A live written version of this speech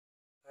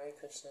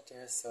Krishna,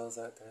 dear souls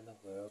out there in the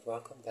world.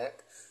 Welcome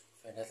back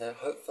for another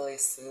hopefully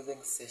soothing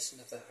session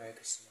of the Hare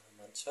Krishna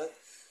Maha Mantra.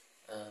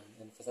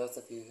 And for those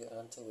of you who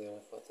aren't aware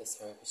of what this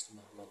Hare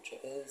Krishna Maha Mantra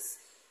is,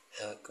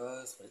 how it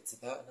goes, what it's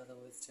about, in other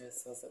words, dear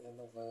souls out there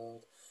in the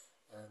world,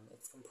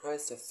 it's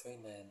comprised of three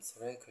names,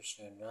 Hare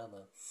Krishna and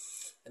Rama.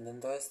 And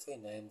then those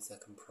three names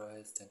are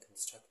comprised and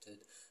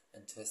constructed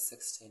into a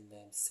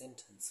 16-name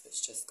sentence,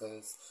 which just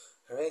goes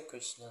Hare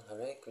Krishna,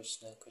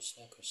 Krishna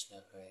Krishna,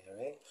 Hare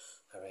Hare,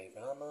 Hare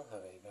Rama,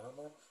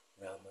 Rama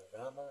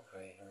Rama,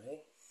 Hare Hare.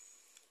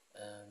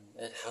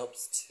 It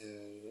helps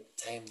to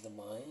tame the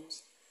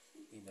mind.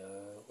 You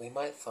know, we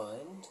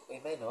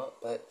may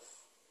not, but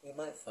we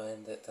might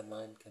find that the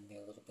mind can be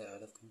a little bit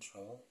out of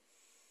control.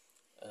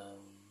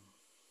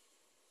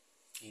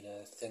 You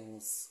know,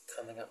 things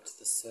coming up to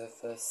the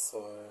surface,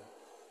 or,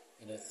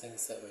 you know,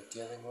 things that we're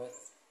dealing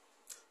with,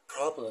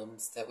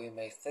 problems that we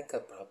may think are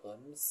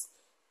problems,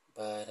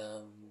 but,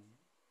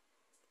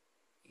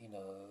 you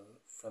know,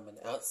 from an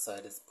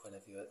outsider's point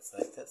of view, it's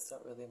like, that's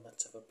not really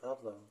much of a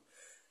problem,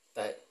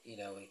 but, you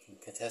know, we can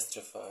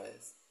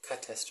catastrophize, I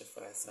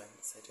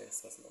would say to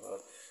ourselves in the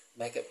world,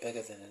 make it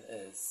bigger than it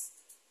is,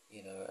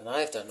 you know, and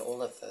I've done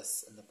all of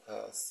this in the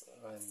past.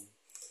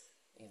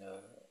 You know,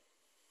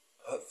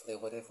 hopefully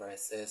whatever I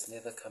say is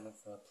never coming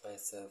from a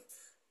place of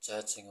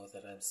judging or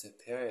that I'm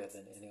superior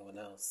than anyone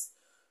else,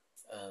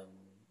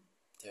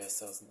 dear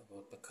souls in the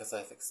world, because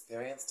I've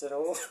experienced it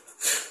all.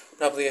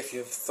 Probably if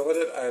you've thought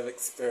it, I've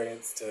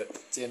experienced it,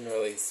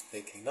 generally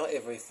speaking. Not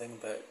everything,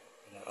 but,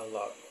 you know, a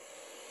lot.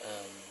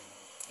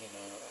 You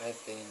know,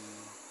 I've been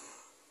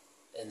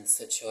in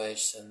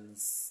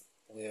situations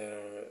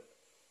where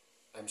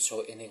I'm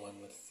sure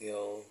anyone would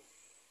feel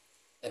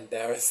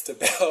embarrassed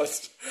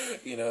about,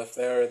 you know, if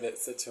they were in that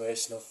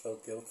situation, or feel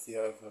guilty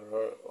over,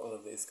 or all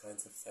of these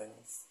kinds of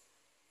things.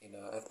 You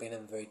know, I've been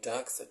in very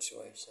dark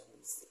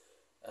situations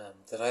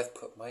that I've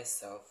put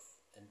myself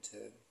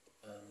into.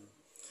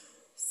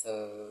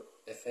 So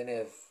if any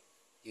of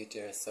you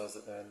dear souls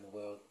that are in the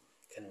world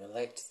can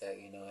relate to that,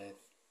 you know,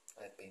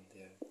 I've been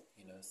there,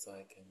 you know, so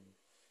I can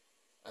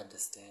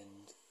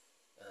understand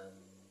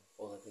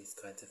all of these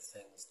kinds of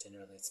things,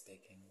 generally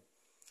speaking.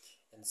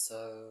 And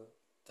so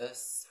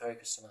this Hare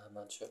Krishna Maha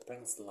Mantra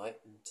brings light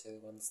into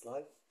one's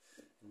life.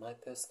 In my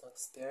personal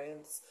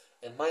experience,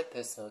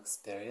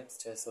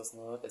 dear souls in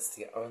the world, it's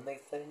the only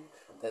thing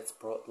that's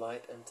brought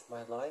light into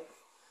my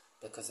life,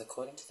 because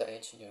according to the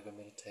ancient yoga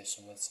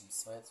meditation wisdom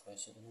science of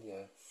ancient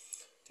India,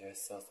 dear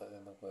souls out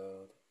in the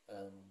world,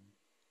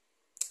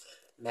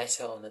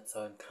 matter on its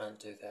own can't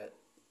do that,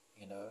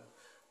 you know.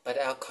 But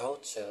our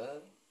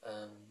culture,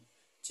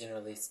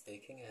 generally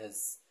speaking,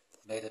 has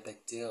made a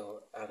big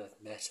deal out of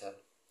matter,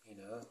 you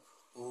know.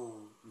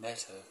 Ooh,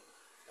 matter.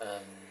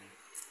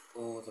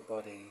 Ooh, the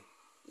body.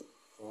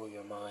 Ooh,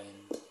 your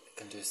mind. It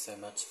can do so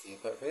much for you.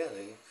 But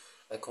really,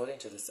 according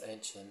to this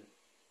ancient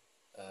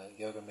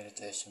yoga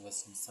meditation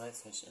wisdom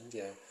science in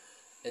India,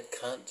 it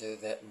can't do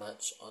that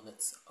much on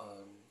its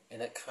own.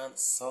 And it can't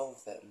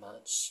solve that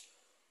much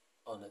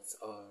on its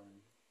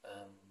own.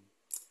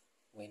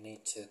 We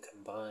need to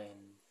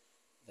combine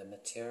the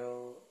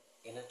material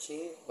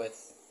energy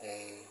with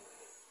a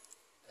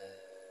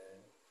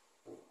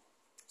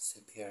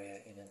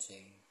superior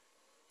energy,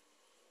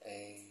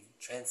 a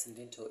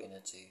transcendental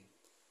energy,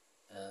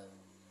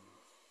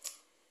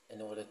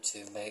 in order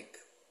to make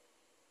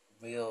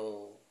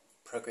real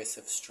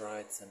progressive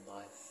strides in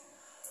life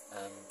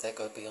that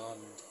go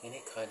beyond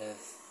any kind of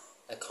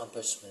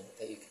accomplishment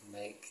that you can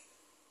make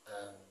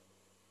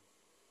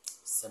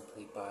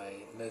simply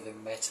by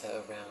moving matter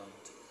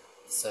around,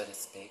 so to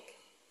speak,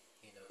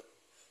 you know.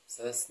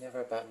 So it's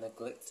never about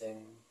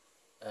neglecting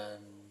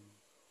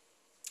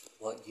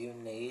what you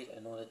need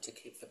in order to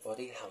keep the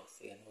body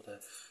healthy, in order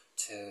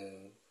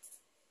to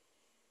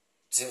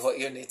do what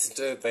you need to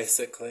do,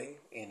 basically,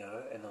 you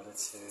know, in order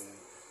to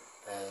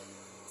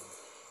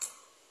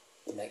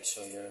make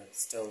sure you're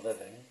still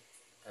living.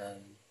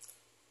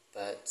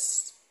 But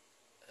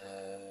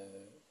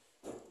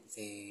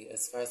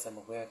as far as I'm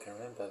aware, I can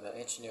remember, the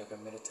ancient yoga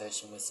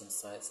meditation wisdom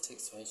science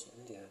texts from ancient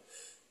India,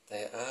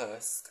 they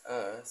ask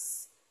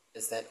us,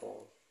 is that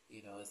all?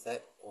 You know, is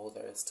that all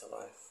there is to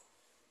life?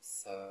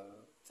 So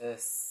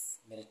this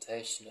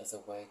meditation is a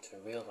way to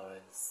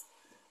realize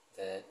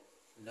that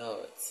no,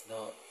 it's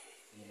not,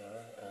 you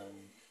know,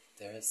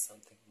 there is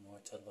something more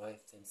to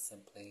life than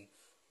simply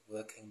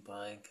working,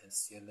 buying,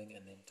 consuming,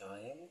 and then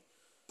dying.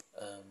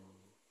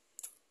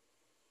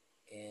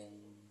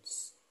 And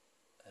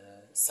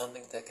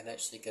something that can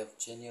actually give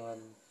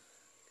genuine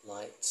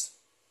light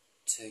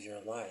to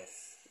your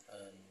life,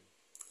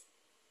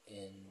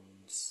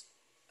 and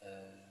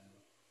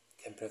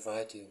can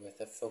provide you with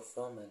a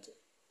fulfillment.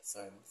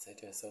 Sorry, I say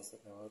to ourselves in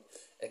the world,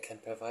 it can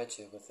provide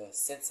you with a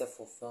sense of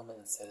fulfillment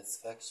and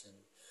satisfaction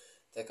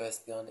that goes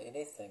beyond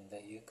anything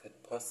that you could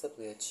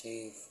possibly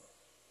achieve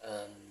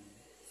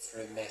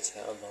through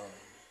matter alone,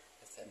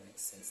 if that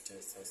makes sense to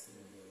ourselves in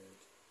the world.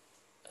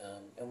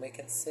 And we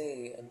can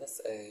see in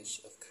this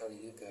age of Kali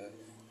Yuga,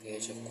 the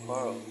age of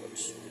quarrel,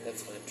 which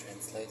that's what it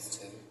translates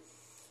to,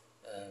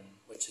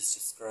 which which is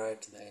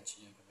described in the ancient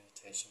yoga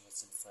meditation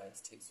wisdom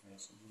science text from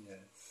ancient India,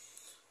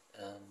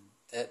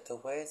 that the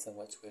ways in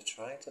which we're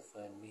trying to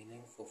find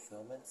meaning,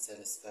 fulfillment,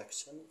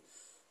 satisfaction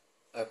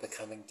are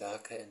becoming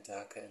darker and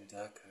darker and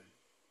darker.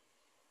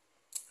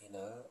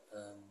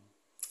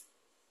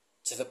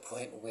 To the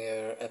point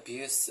where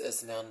abuse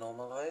is now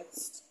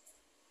normalized.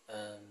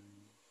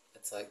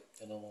 It's like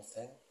the normal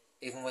thing.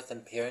 Even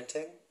within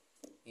parenting,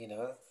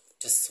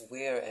 to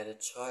swear at a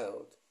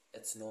child,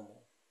 it's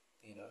normal,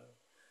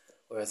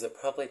 Whereas it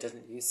probably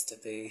didn't used to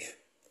be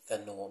the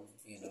norm,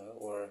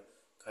 or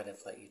kind of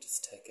like you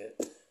just take it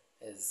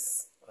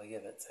as, oh yeah,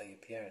 that's how you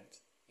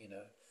parent,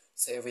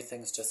 So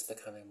everything's just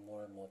becoming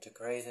more and more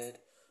degraded,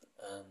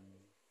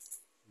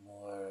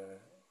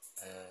 more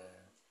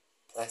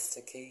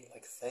plasticky,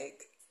 like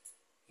fake,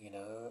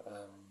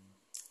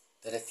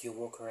 that if you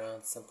walk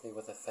around simply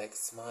with a fake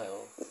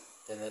smile,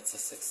 then it's a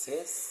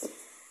success.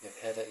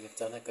 You've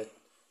done a good,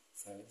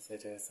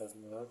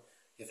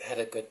 you've had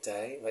a good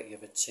day, like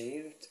you've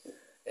achieved.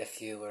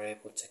 If you were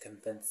able to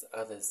convince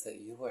others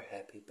that you were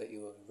happy, but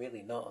you were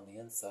really not on the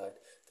inside,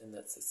 then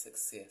that's a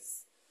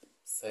success.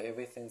 So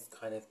everything's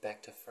kind of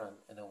back to front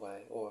in a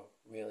way, or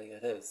really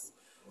it is.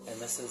 And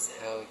this is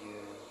how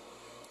you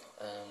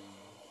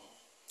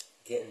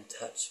get in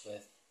touch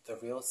with the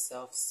real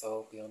self,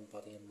 soul, beyond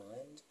body and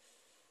mind.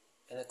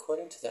 And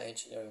according to the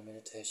ancient yoga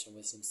meditation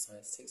wisdom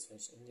science text from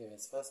ancient India,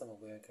 as far as I'm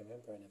aware and can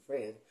remember and have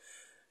read,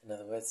 in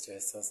other words, there are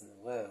souls in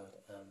the world,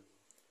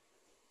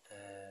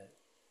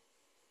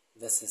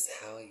 this is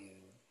how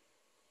you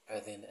are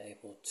then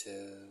able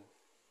to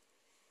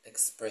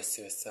express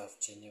yourself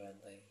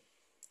genuinely.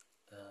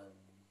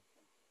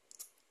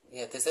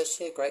 There's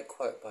actually a great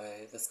quote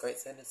by this great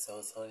saint and soul,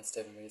 His Holiness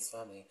Devamrita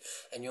Swami,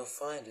 and you'll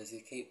find as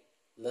you keep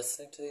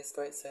listening to these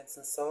great saints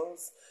and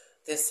souls,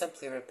 they're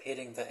simply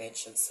repeating the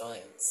ancient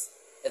science.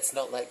 It's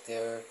not like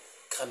they're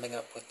coming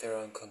up with their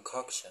own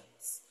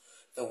concoctions.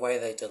 The way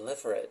they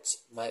deliver it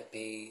might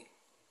be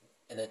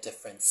in a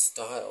different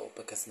style,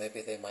 because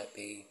maybe they might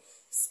be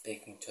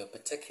speaking to a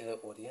particular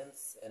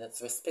audience, and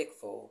it's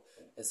respectful,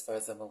 as far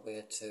as I'm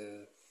aware,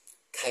 to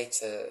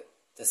cater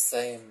the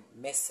same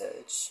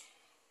message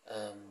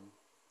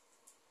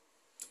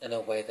in a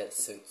way that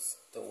suits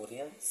the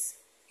audience,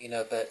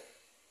 but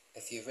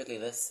if you really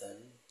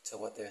listen to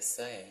what they're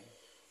saying,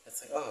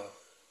 it's like, oh,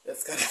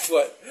 that's kind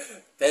of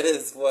that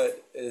is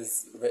what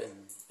is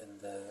written in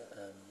the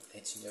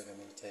ancient yoga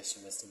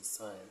meditation wisdom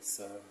science.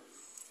 So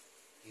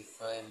you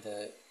find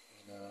that,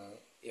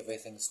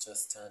 everything's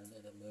just done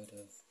in a mood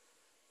of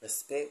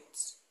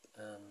respect,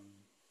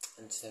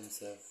 in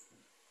terms of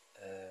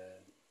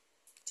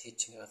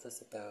teaching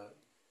others about,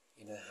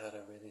 how to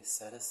really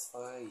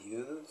satisfy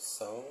you,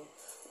 soul,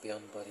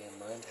 beyond body and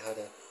mind, how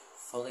to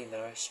fully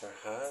nourish your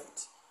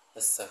heart.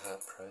 This is a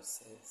heart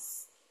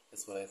process,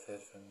 is what I've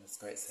heard from this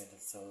great saint and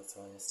soul, His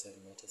Holiness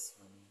Devamrita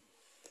Swami.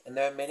 And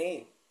there are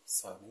many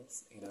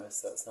swamis,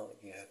 so it's not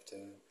like you have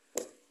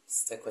to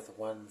stick with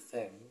one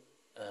thing,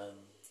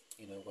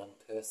 one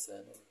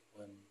person,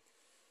 or one,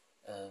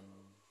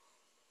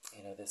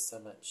 there's so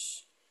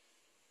much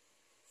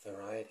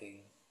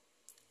variety.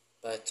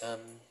 But,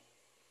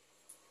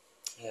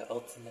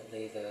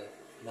 ultimately the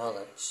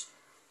knowledge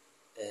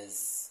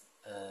is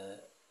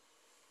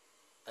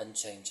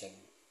unchanging,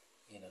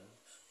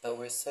 But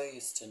we're so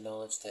used to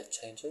knowledge that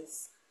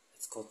changes.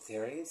 It's called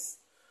theories.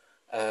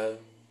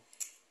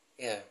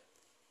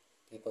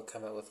 People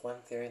come up with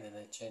one theory and then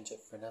they change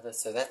it for another.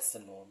 So that's the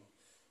norm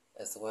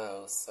as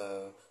well.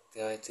 So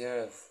the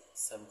idea of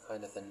some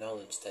kind of a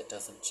knowledge that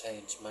doesn't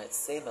change might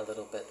seem a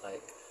little bit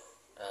like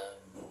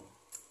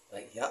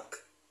yuck,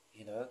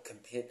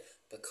 compared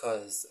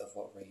because of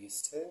what we're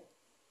used to.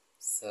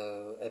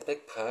 So a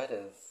big part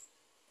of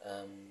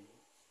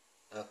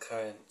our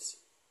current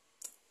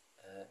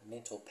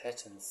mental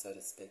patterns, so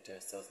to speak, to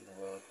ourselves in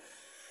the world,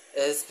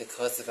 is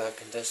because of our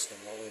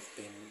conditioning, what we've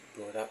been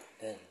brought up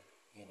in,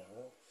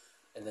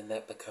 and then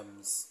that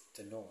becomes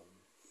the norm.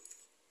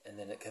 And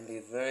then it can be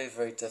very,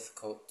 very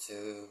difficult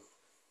to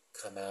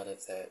come out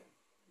of that,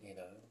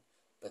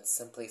 but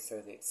simply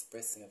through the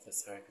expressing of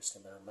this Hare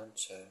Krishna Maha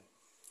Mantra,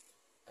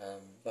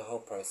 the whole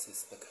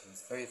process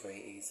becomes very,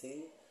 very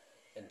easy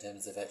in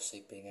terms of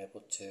actually being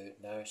able to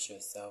nourish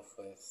yourself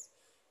with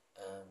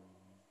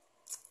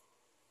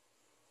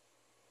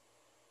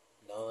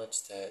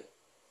knowledge that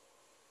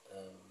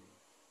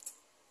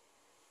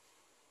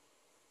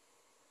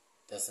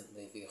doesn't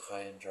leave you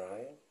high and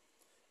dry,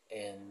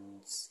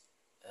 and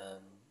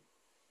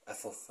a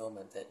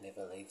fulfillment that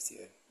never leaves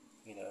you,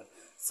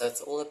 So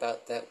it's all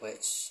about that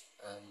which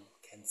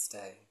can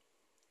stay.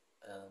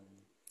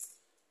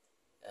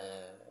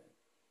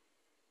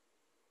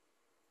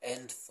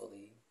 And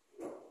fully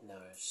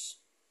nourish.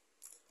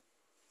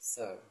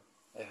 So,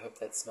 I hope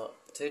that's not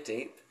too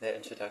deep, that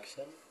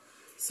introduction.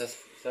 So,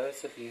 for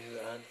those of you who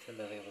aren't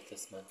familiar with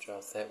this mantra,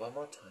 I'll say it one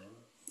more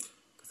time,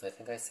 because I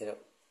think I said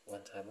it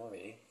one time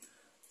already.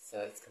 So,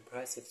 it's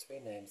comprised of 3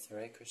 names,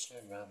 Hare Krishna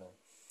and Rama.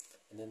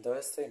 And then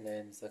those 3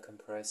 names are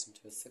comprised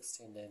into a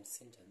 16-name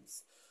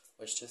sentence,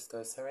 which just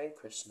goes Hare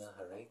Krishna,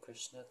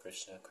 Krishna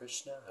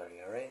Krishna, Hare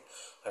Hare,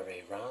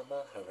 Hare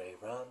Rama,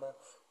 Rama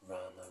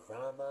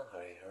Rama,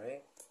 Hare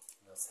Hare.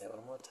 And I'll say it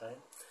one more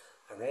time.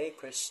 Hare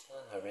Krishna,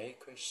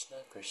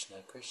 Krishna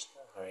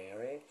Krishna, Hare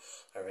Hare,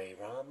 Hare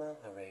Rama,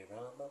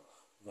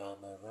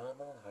 Rama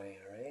Rama,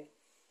 Hare Hare.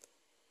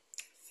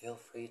 Feel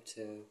free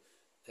to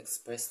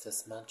express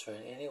this mantra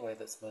in any way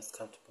that's most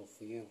comfortable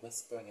for you,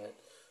 whispering it,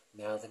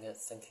 mouthing it,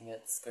 thinking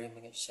it,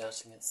 screaming it,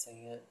 shouting it,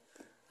 singing it.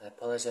 I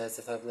apologize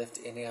if I've left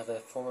any other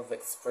form of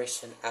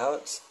expression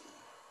out,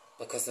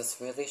 because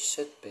this really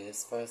should be,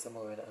 as far as I'm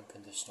aware, an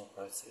unconditional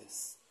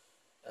process.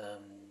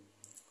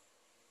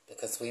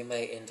 Because we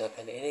may end up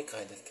in any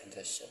kind of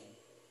condition,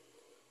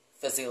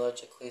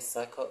 physiologically,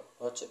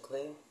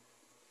 psychologically,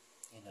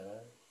 you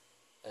know.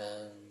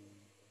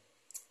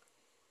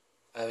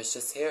 I was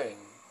just hearing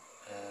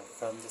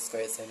from this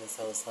great saint as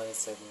well as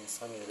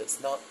Swami that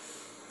it's not,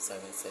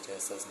 Simon said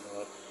yes, in the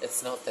world,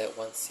 it's not that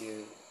once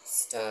you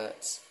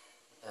start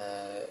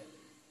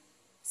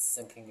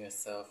sinking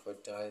yourself or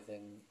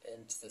diving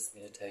into this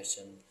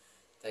meditation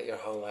that your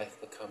whole life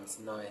becomes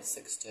nice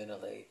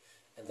externally,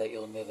 and that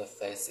you'll never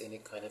face any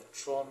kind of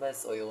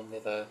traumas, or you'll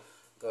never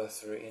go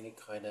through any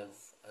kind of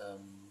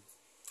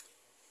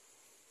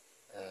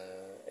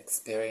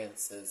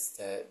experiences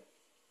that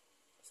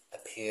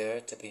appear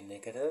to be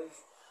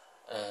negative.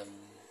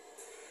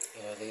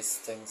 You know, these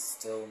things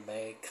still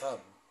may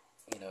come,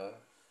 you know,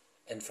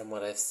 and from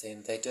what I've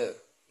seen, they do,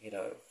 you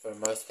know, for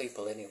most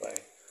people anyway.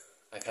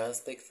 I can't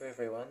speak for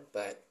everyone,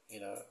 but,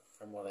 you know,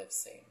 from what I've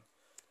seen,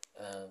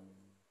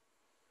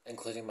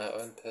 including my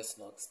own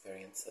personal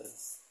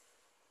experiences.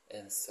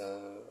 And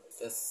so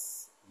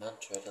this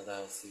mantra, it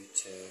allows you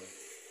to,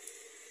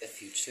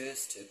 if you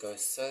choose to, go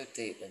so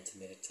deep into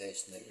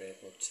meditation that you're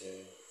able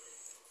to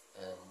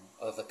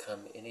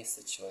overcome any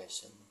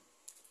situation.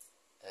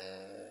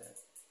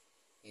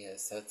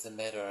 So it's a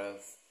matter of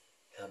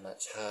how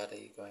much harder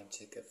you're going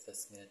to give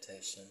this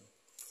meditation.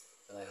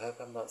 And I hope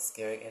I'm not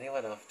scaring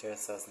anyone off, dear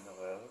souls in the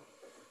world.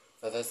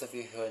 For those of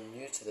you who are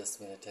new to this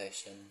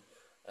meditation,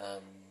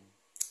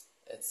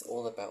 it's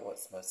all about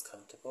what's most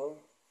comfortable.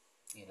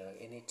 You know,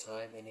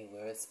 anytime,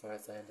 anywhere, as far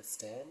as I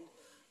understand,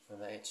 from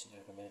the ancient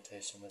yoga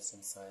meditation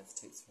wisdom science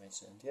texts from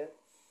ancient India.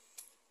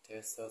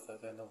 Dear souls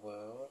out there in the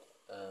world,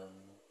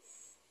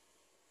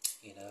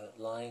 you know,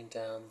 lying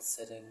down,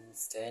 sitting,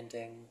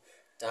 standing,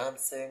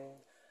 dancing,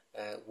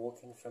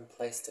 walking from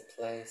place to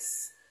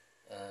place,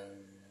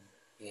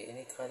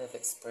 any kind of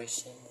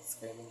expression,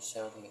 screaming,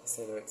 shouting,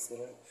 etc.,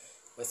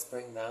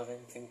 whispering,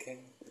 mouthing, thinking,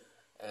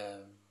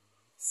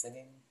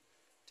 singing,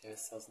 dear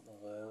souls in the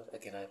world.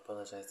 Again, I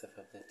apologize if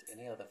I've left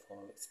any other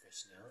form of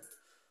expression out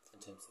in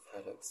terms of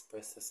how to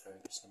express this Hare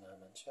Krishna Maha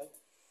Mantra.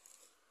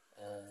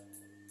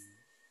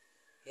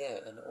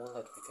 And all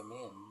I'd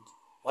recommend,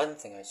 one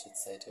thing I should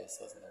say, dear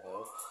souls in the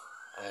world,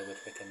 I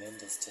would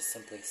recommend is to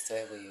simply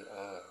stay where you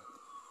are,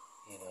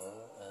 you know,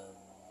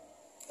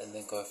 and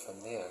then go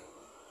from there.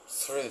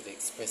 Through the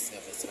expressing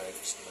of this Hare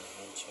Krishna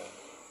Maha Mantra,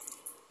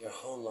 your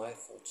whole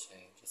life will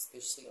change,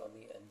 especially on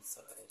the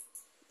inside.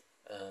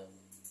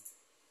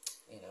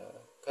 You know,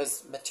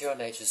 because material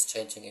nature is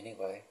changing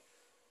anyway.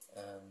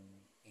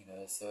 You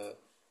know, so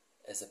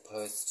as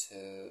opposed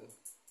to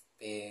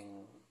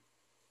being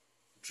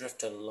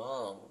drifted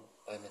along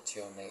by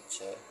material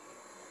nature,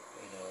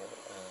 you know,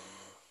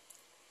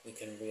 we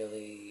can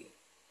really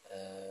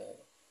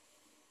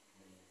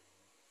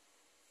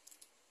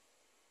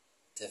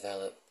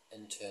develop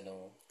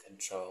internal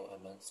control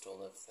amongst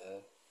all of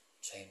the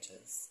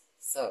changes.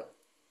 So,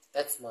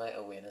 that's my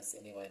awareness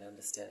anyway and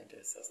understanding to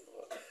ourselves in the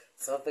world.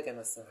 So I'll begin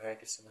with some Hare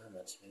Krishna Maha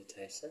Mantra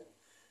meditation,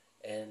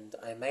 and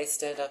I may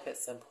stand up at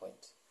some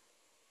point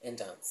and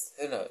dance,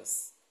 who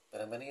knows,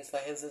 but I'm going to use my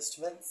hands as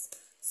instruments,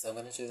 so I'm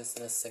going to do this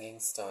in a singing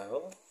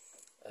style,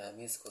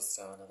 musical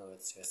style, in other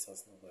words, dear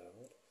souls in the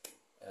world.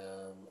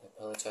 I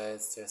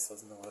apologize, dear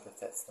souls in the world, if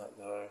that's not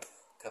your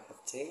cup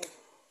of tea,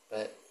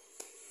 but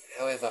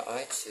however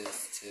I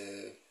choose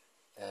to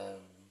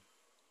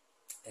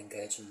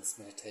engage in this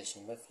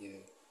meditation with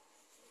you,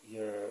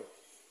 dear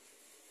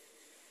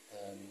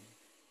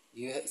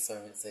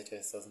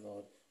souls in the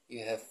world,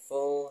 you have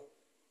full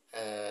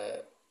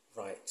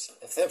right,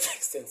 if that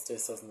makes sense, dear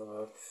souls in the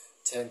world,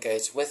 to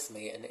engage with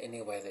me in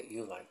any way that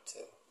you like to.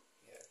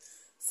 Yeah.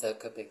 So it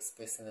could be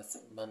expressing this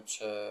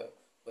mantra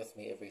with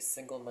me, every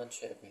single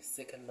mantra, every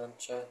second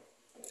mantra.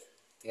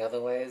 The other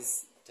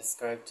ways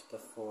described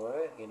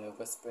before, you know,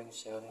 whispering,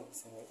 shouting,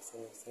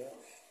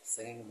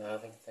 singing,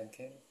 mouthing,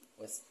 thinking,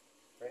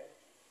 whispering.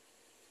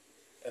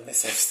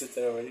 Unless I've said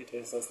that already,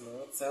 dear souls in the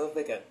world. So we'll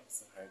begin.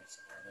 So Hare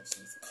Krishna Maha Mantra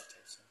music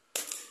meditation.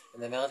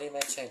 And the melody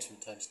may change from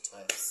time to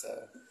time,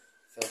 so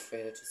feel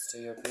free to just do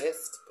your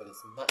best, put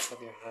as much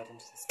of your heart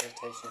into this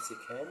meditation as you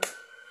can.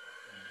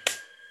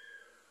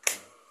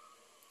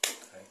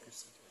 Hare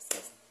Krishna, dear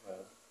souls in the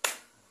world.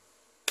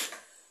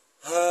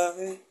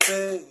 Hare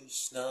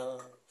Krishna,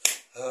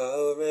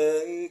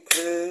 Hare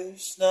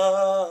Krishna,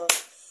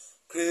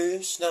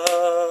 Krishna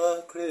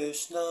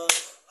Krishna,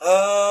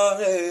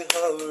 Hare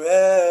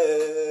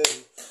Hare,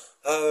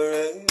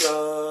 Hare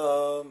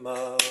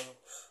Rama,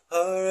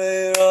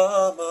 Hare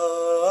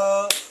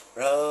Rama,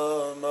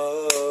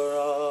 Rama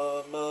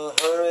Rama,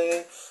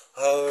 Hare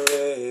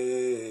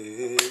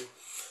Hare,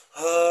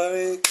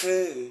 Hare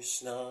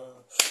Krishna,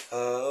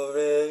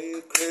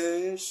 Hare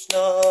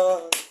Krishna,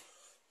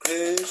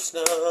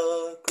 Krishna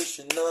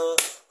Krishna,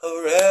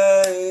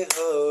 Hare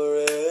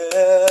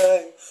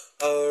Hare,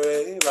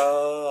 Hare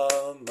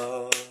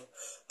Rama,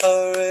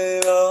 Hare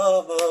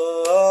Rama,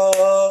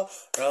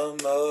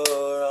 Rama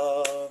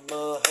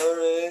Rama,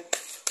 Hare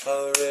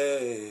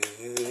Hare,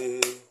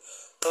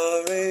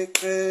 Hare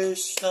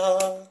Krishna,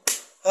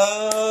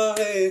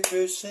 Hare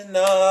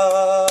Krishna,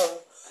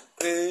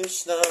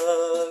 Krishna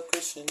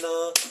Krishna,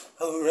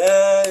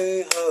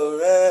 Hare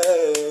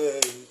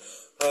Hare,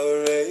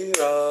 Hare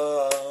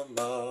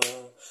Rama,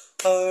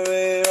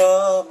 Hare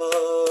Rama,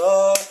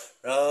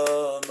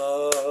 Rama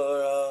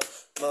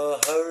Rama,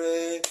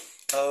 Hare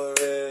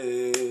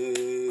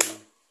Hare,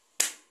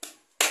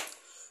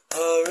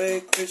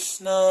 Hare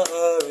Krishna,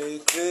 Hare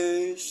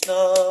Krishna,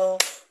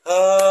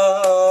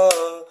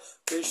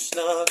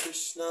 Krishna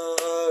Krishna,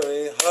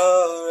 Hare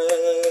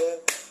Hare,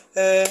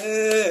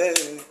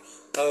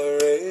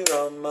 Hare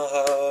Rama,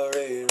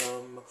 Hare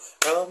Rama,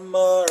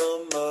 Rama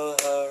Rama,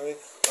 Hare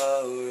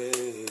Hare,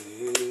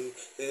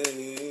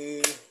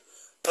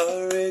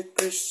 Hare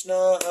Krishna,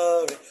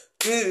 Hare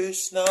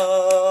Krishna,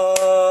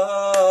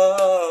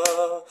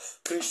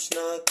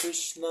 Krishna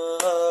Krishna,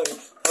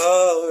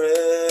 Hare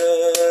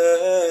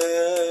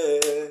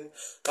Hare,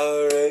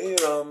 Hare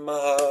Rama,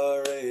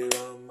 Hare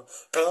Rama,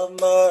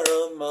 Rama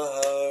Rama,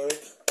 Hare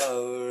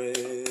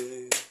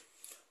Hare,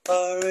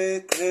 Hare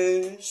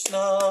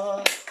Krishna,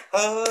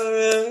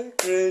 Hare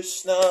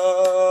Krishna,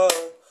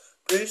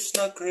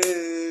 Krishna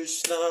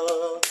Krishna,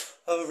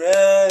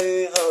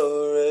 Hare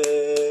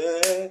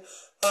Hare,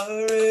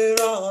 Hare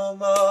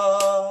Rama,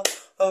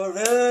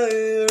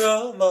 Hare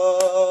Rama,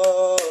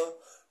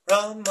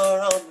 Rama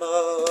Rama,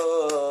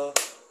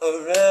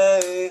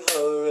 Hare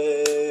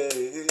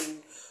Hare,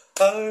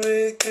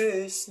 Hare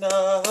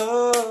Krishna,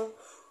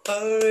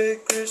 Hare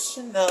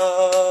Krishna,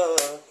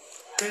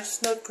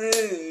 Krishna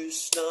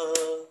Krishna,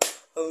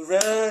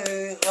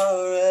 Hare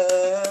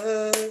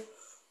Hare,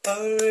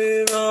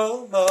 Hare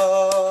Rama,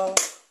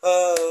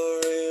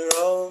 Hare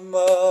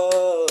Rama,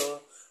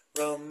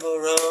 Rama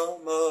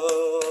Rama,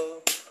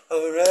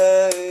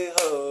 Hare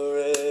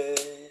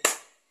Hare,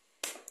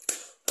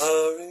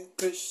 Hare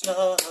Krishna,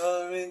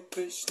 Hare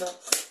Krishna,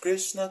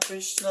 Krishna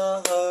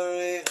Krishna,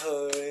 Hare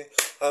Hare,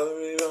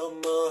 Hare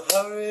Rama,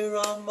 Hare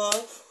Rama,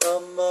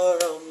 Rama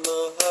Rama,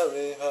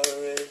 Hare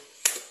Hare,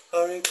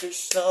 Hare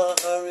Krishna,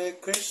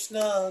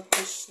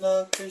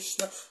 Krishna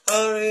Krishna,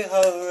 Hare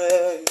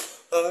Hare,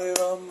 Hare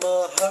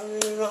Rama,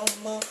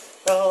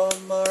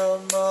 Rama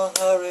Rama,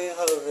 Hare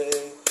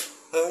Hare,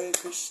 Hare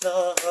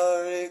Krishna,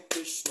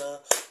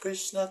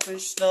 Krishna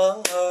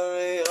Krishna,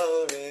 Hare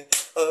Hare,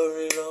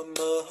 Hare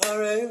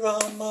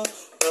Rama,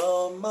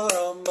 Rama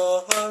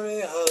Rama,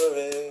 Hare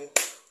Hare,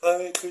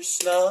 Hare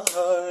Krishna,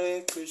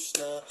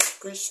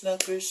 Krishna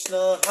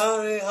Krishna,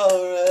 Hare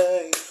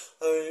Hare,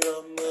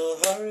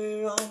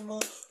 Hare Rama,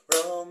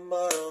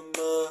 Rama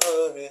Rama,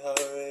 Hare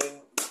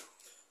Hare,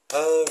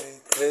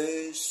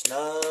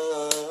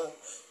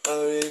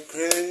 Hare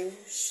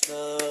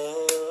Krishna,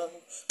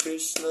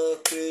 Krishna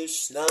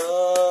Krishna,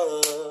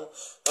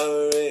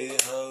 Hare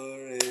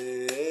Hare,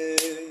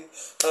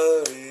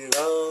 Hare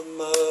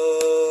Rama,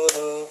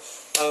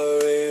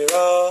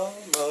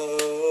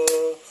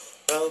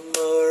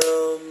 Rama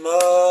Rama,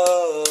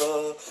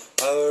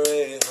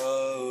 Hare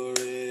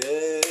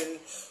Hare,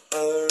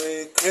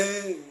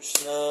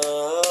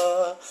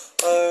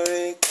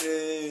 Hare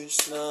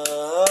Krishna,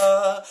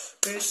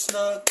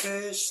 Krishna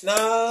Krishna,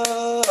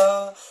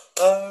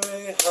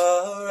 Hare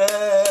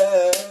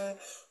Hare,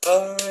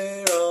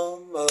 Hare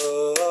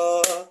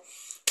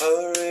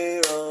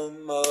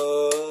Rama,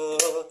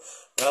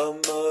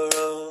 Rama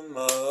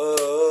Rama,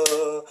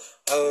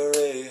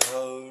 Hare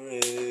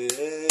Hare,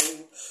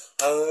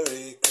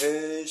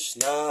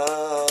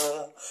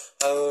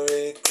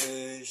 Hare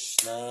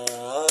Krishna,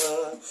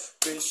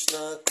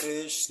 Krishna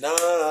Krishna,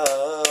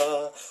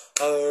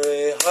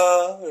 Hare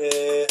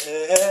Hare,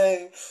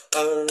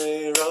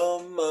 Hare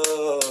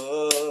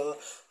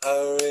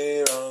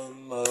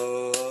Rama,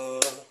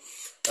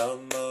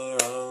 Rama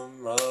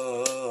Rama,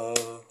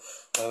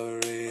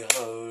 Hare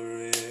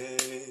Hare,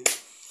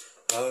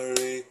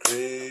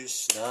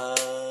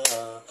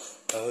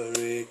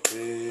 Hare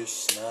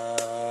Krishna,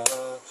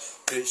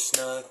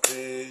 Krishna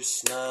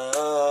Krishna,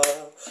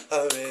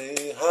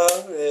 Hare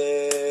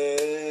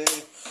Hare,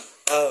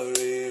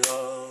 Hare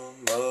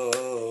Rama,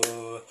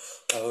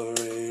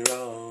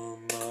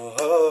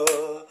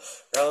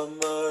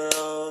 Rama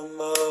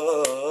Rama,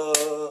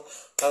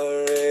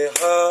 Hare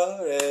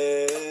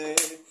Hare,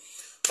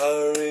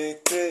 Hare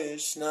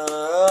Krishna,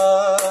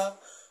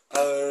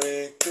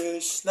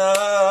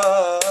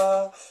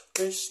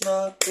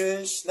 Krishna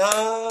Krishna,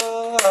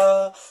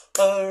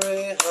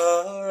 Hare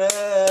Hare,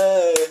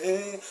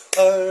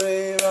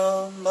 Hare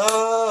Rama,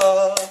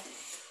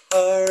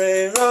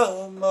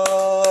 Rama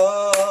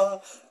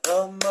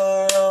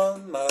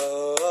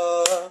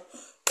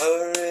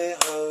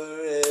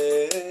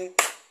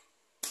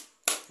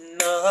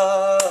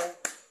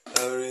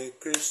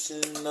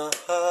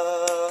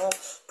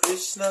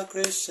Krishna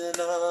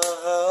Krishna,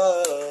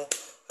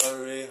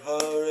 Hare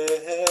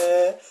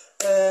Hare,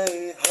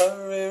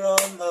 Hare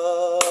Rama,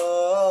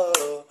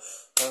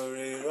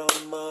 Hare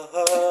Rama,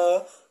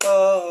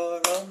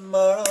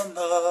 Rama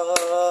Rama,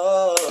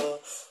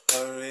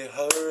 Hare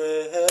Hare,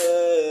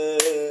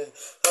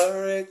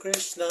 Hare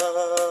Krishna,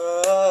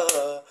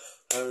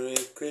 Hare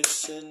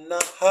Krishna,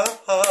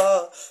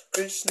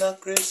 Krishna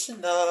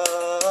Krishna,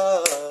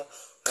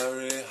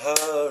 Hare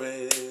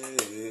Hare,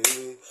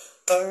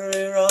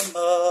 Hare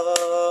Rama,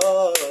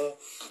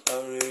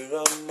 Hare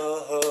Rama,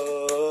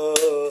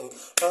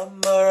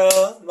 Rama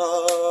Rama,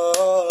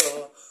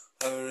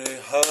 Hare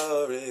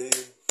Hare,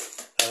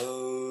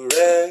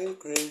 Hare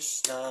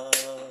Krishna,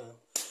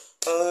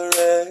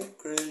 Hare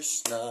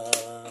Krishna,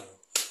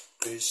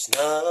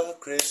 Krishna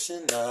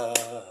Krishna,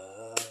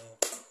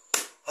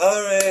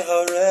 Hare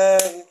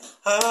Hare,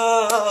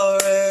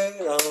 Hare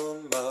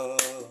Rama,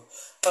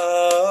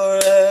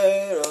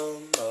 Hare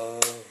Rama,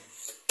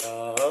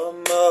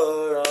 Rama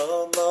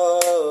Rama,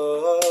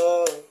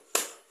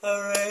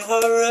 Hare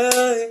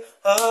Hare,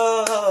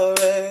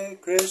 Hare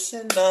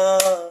Krishna,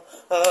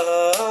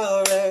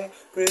 Hare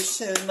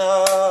Krishna,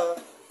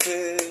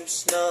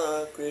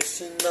 Krishna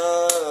Krishna,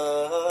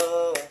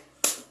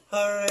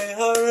 Hare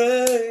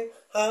Hare,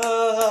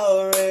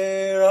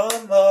 Hare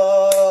Rama,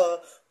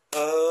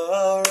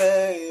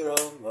 Hare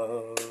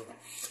Rama,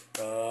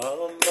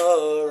 Rama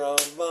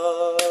Rama,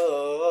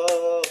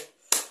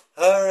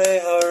 Hare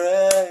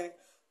Hare,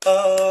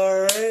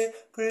 Hare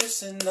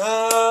Krishna,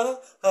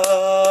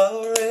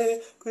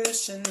 Hare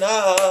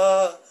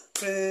Krishna,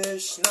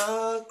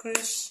 Krishna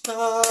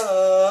Krishna,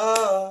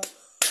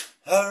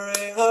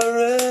 Hare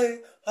Hare,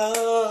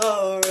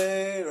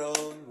 Hare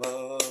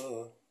Rama,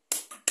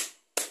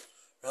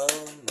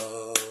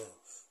 Rama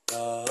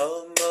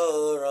Rama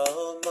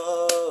Rama,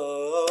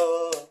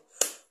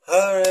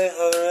 Hare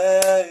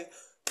Hare,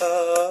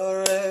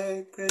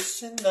 Hare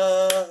Krishna,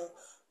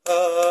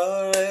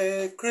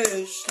 Hare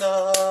Krishna,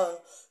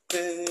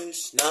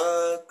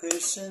 Krishna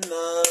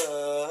Krishna,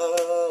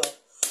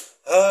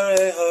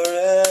 Hare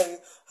Hare,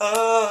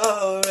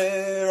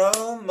 Hare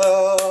Rama,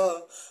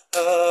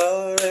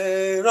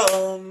 Hare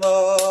Rama,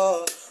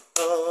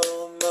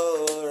 Rama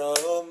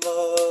Rama,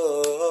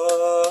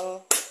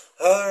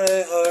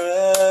 Hare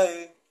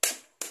Hare,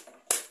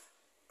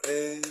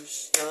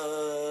 Krishna,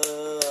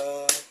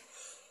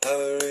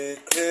 Hare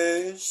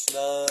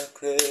Krishna,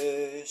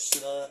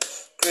 Krishna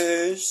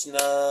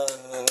Krishna,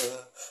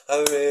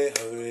 Hare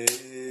Hare,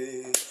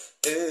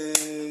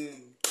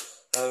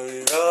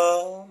 Hare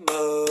Rama,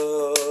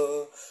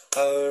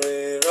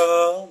 Hare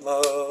Rama,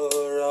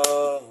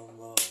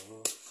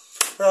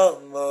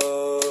 Rama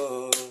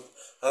Rama,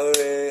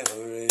 Hare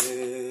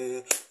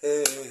Hare,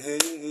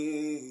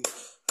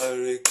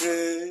 Hare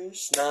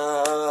Krishna,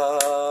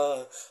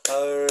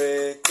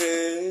 Hare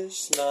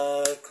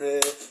Krishna,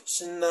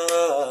 Krishna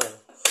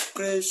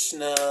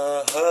Krishna,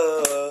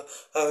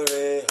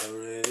 Hare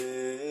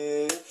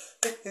Hare,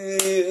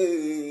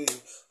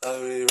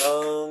 Hare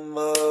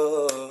Rama,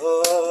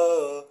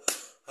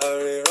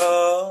 Hare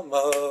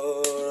Rama,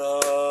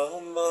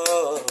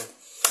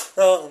 Rama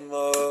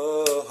Rama,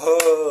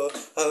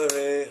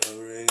 Hare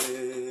Hare,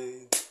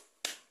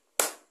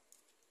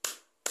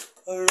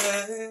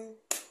 Hare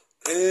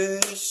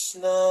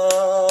Krishna,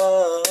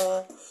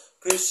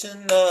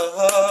 Krishna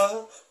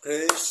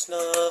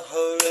Krishna,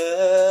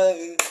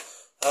 Hare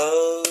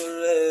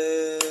Hare,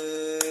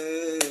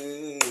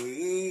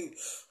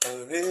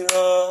 Hare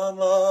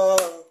Rama,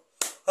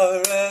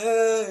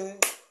 Hare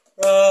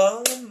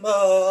Rama,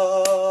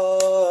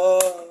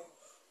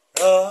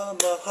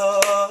 Rama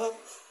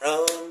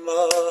Rama,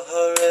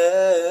 Hare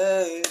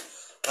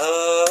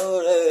Hare,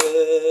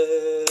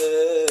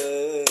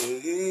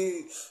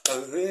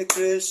 Hare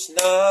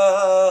Krishna,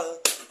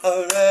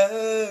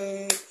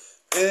 Hare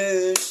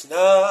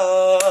Krishna,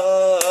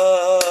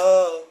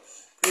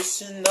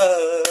 Krishna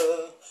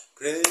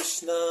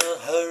Krishna,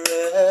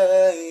 Hare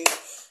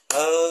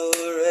Hare,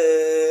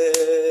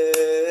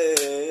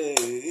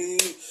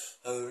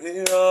 Hare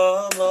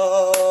Rama,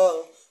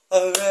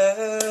 Hare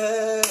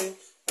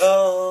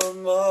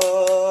Rama,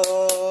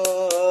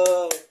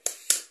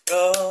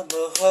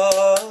 Rama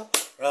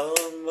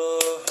Rama,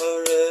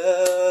 Hare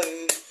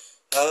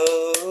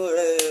Hare,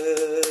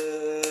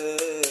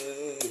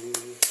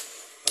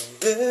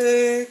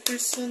 Hare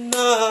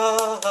Krishna,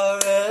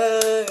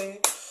 Hare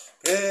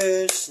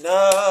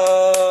Krishna,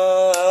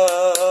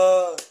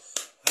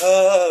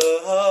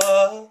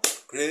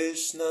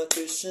 Krishna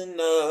Krishna,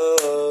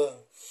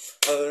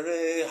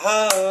 Hare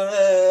Hare,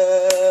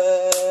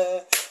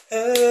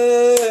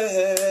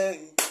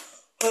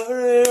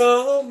 Hare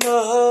Rama,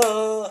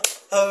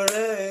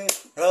 Hare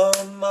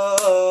Rama,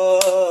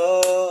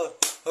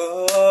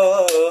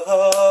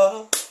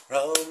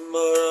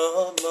 Rama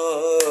Rama,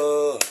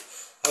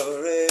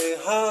 Hare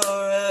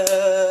Hare,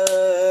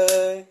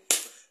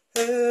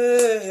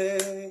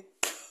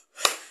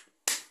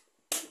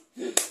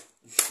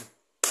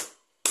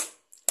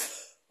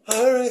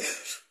 Hare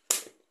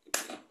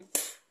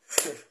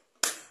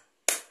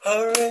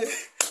Hare,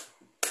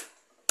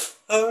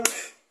 Hare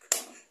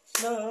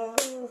Krishna,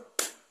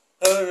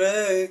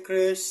 Hare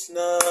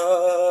Krishna,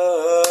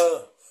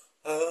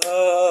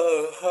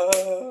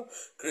 Hare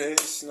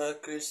Krishna,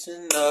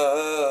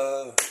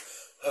 Krishna,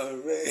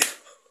 Hare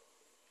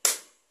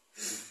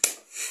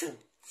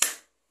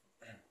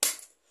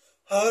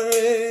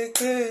Hare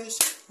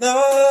Krishna,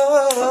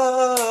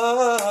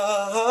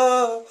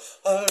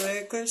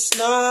 Hare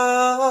Krishna,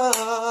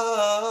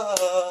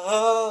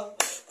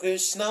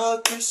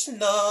 Krishna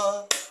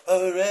Krishna,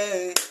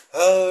 Hare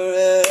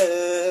Hare,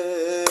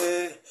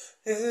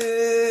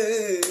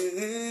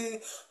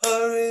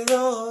 Hare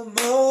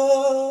Rama,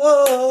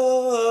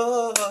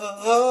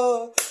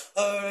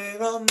 Hare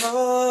Rama,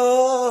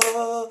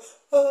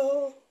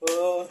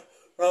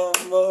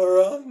 Rama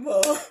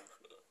Rama.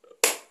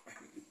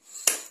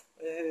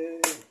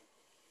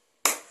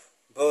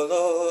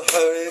 Bolo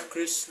Hare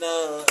Krishna,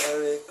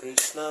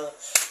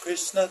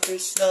 Krishna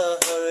Krishna,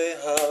 Hare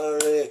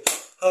Hare,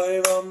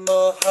 Hare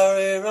Rama,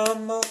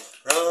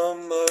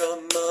 Rama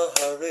Rama,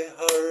 Hare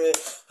Hare,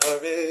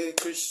 Hare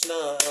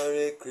Krishna,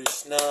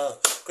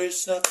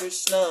 Krishna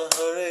Krishna,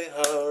 Hare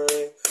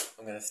Hare.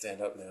 I'm gonna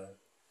stand up now.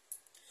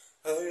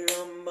 Hare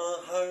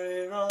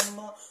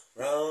Rama,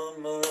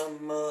 Rama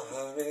Rama,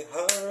 Hare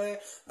Hare,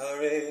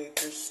 Hare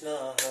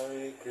Krishna,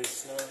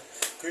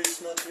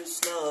 Krishna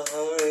Krishna,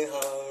 Hare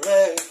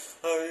Hare,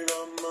 Hare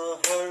Rama,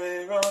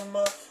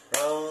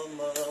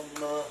 Rama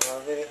Rama,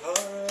 Hare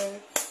Hare,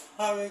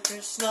 Hare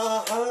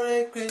Krishna,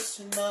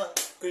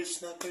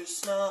 Krishna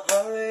Krishna,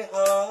 Hare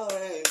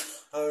Hare,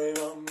 Hare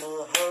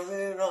Rama,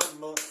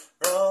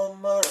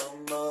 Rama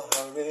Rama,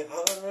 Hare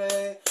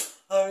Hare,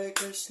 Hare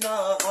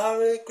Krishna,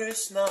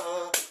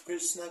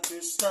 Krishna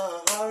Krishna,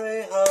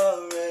 Hare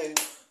Hare,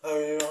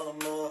 Hare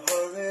Rama,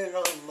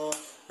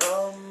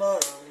 Rama Rama,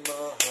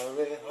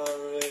 Hare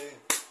Hare,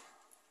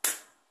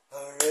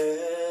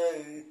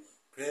 Hare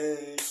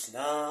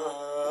Krishna,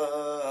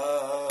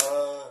 Krishna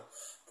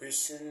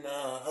Krishna,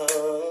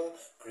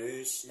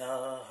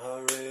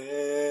 Hare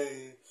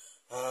Hare,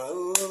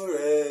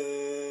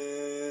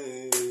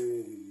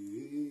 Hare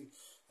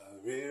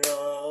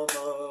Rama,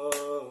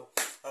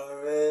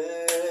 Hare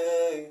Rama,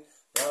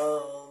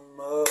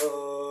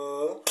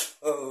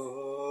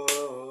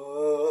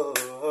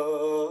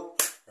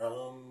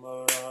 Rama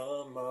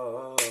Rama,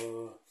 Hare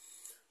Hare,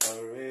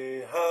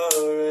 Hare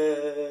Krishna,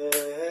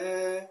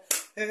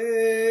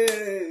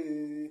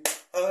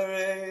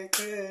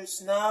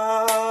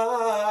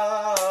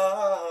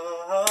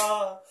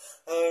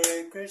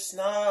 Hare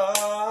Krishna,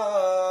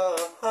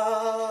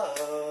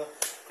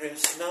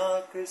 Krishna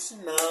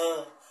Krishna,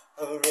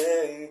 Hare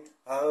Hare,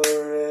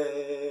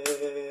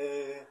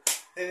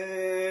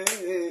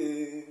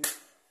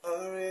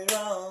 Hare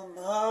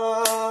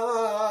Rama,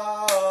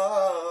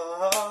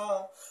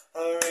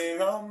 Hare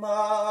Rama,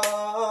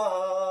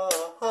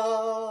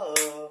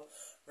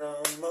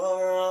 Rama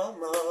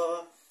Rama,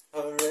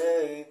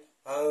 Hare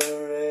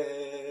Hare.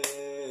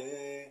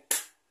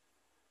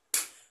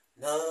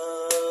 Na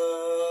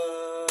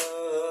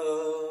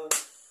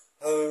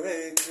Hare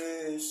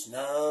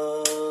Krishna,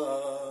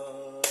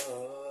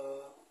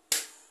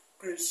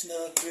 Krishna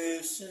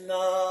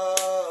Krishna,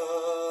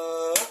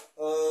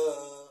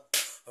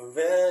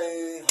 Hare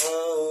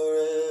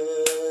Hare,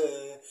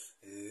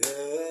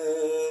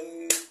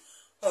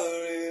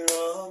 Hare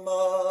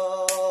Rama,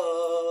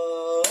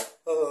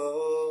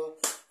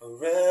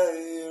 Hare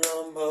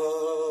Rama,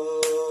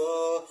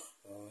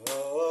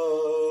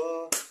 Rama Rama,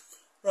 Hare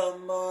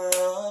Hare,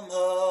 Hare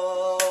Krishna,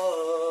 Hare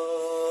Krishna,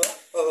 Krishna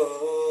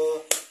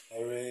Krishna,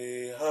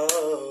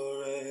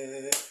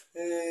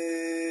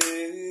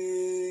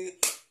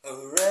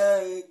 Hare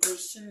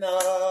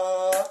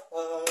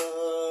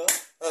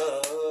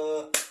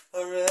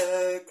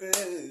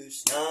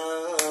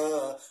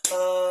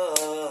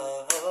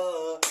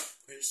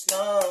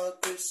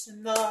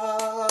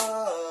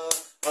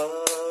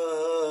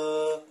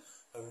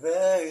Hare,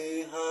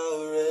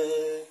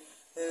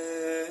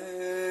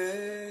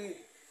 Hare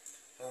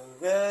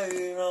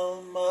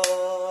Rama,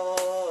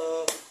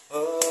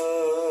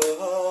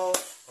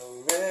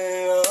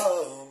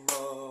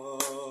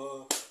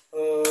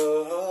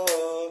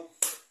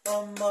 Hare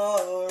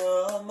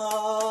Rama,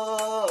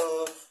 Rama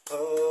Rama,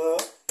 Hare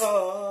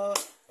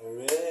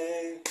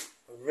Hare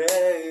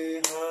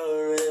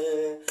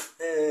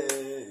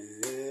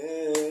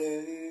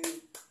Hare,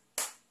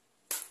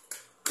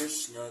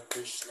 Krishna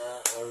Krishna,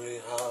 Hare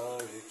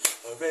Hare,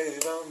 Hare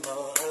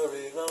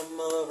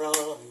Rama,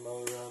 Rama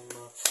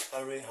Rama,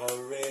 Hare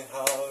Hare,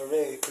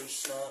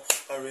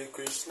 Hare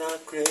Krishna,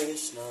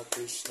 Krishna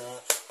Krishna,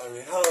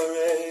 Hare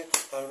Hare,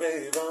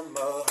 Hare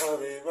Rama,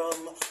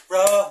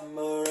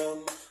 Rama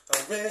Rama,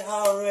 Hare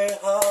Hare,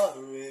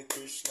 Hare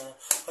Krishna,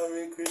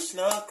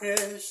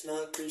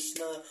 Krishna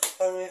Krishna,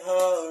 Hare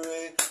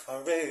Hare,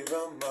 Hare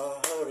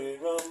Rama,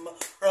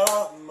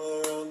 Rama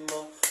Rama,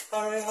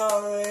 Hare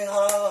Hare,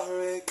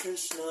 Hare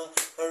Krishna,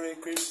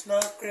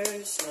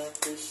 Krishna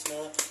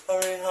Krishna,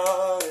 Hare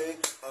Hare,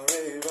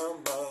 Hare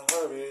Rama,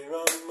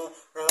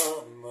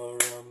 Rama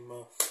Rama,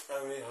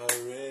 Hare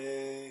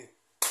Hare.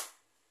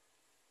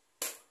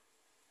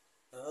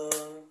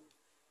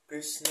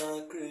 Krishna,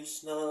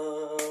 Krishna,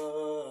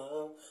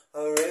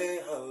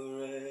 Hare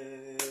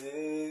Hare,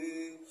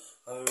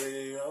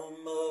 Hare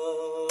Rama,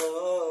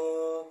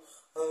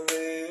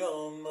 Hare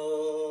Rama,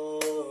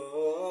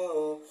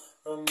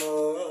 Rama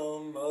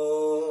Rama,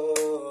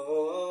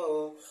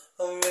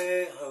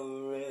 Hare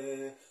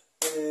Hare,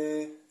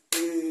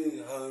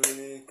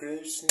 Hare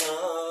Krishna,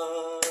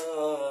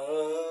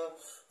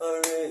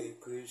 Hare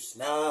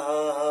Krishna,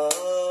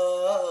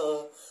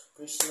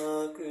 Krishna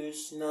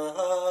Krishna,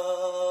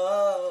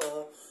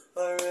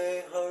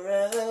 Hare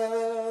Hare,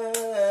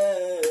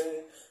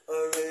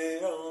 Hare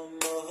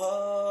Rama,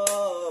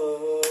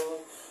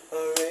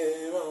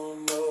 Hare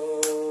Rama,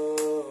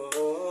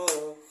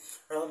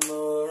 Rama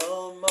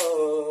Rama,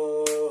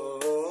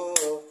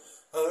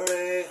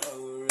 Hare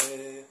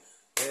Hare.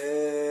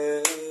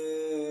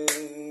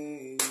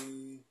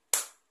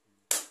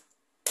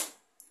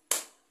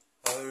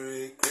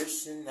 Hare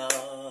Krishna,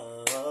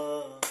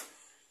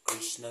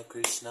 Krishna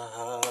Krishna,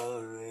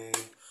 Hare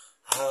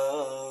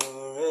Hare,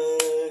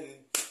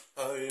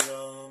 Hare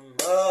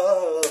Rama,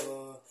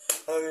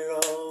 Hare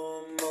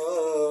Rama,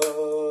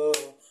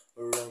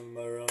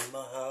 Rama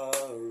Rama,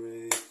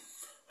 Hare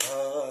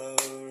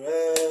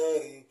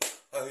Hare,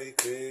 Hare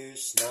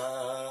Krishna,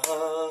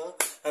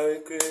 Hare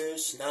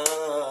Krishna,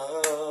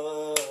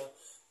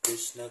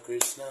 Krishna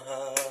Krishna,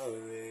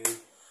 Hare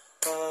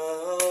Hare,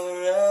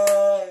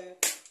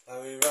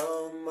 Hare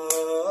Rama,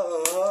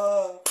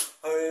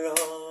 Hare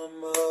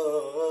Rama,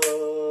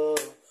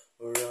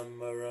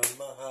 Rama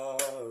Rama,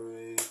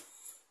 Hare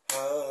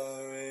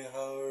Hare,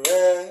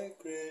 Hare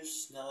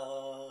Krishna,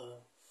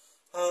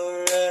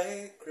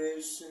 Hare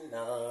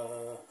Krishna,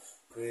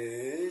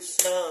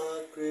 Krishna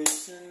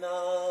Krishna,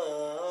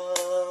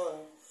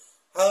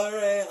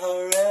 Hare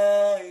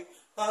Hare,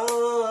 Hare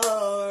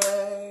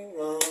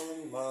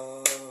Rama,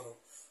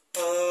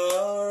 Hare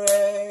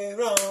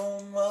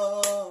Rama,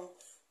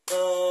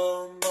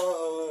 Rama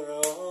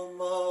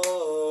Rama,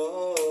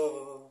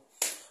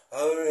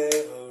 Hare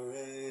Hare.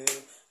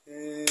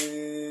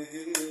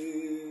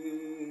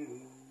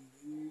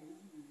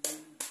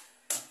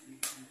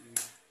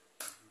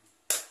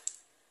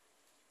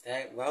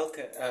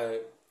 Welcome.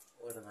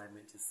 What am I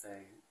meant to say?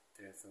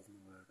 There's a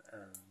word.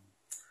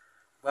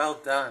 Well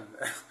done.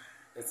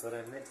 That's what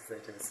I meant to say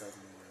to the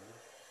Southern world.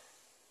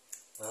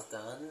 Well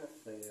done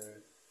for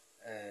your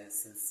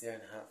sincere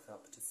and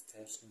heartfelt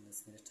participation in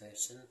this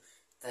meditation.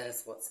 That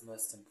is what's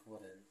most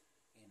important.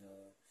 You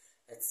know,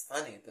 it's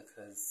funny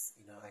because,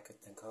 you know, I could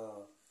think,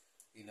 oh,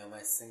 you know,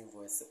 my singing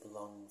voice, it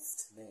belongs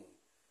to me.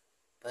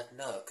 But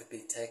no, it could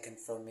be taken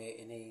from me at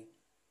any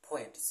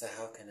point, so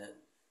how can it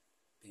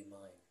be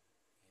mine?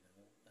 You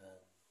know,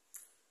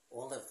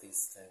 all of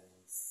these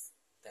things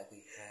that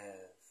we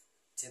have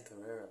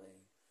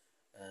temporarily,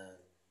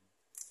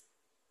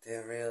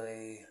 they're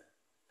really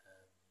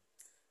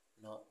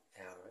not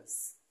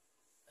ours.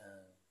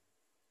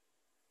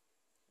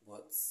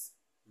 What's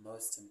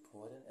most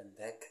important in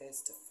that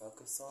case to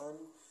focus on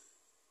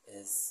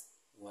is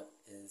what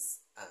is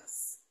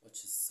us.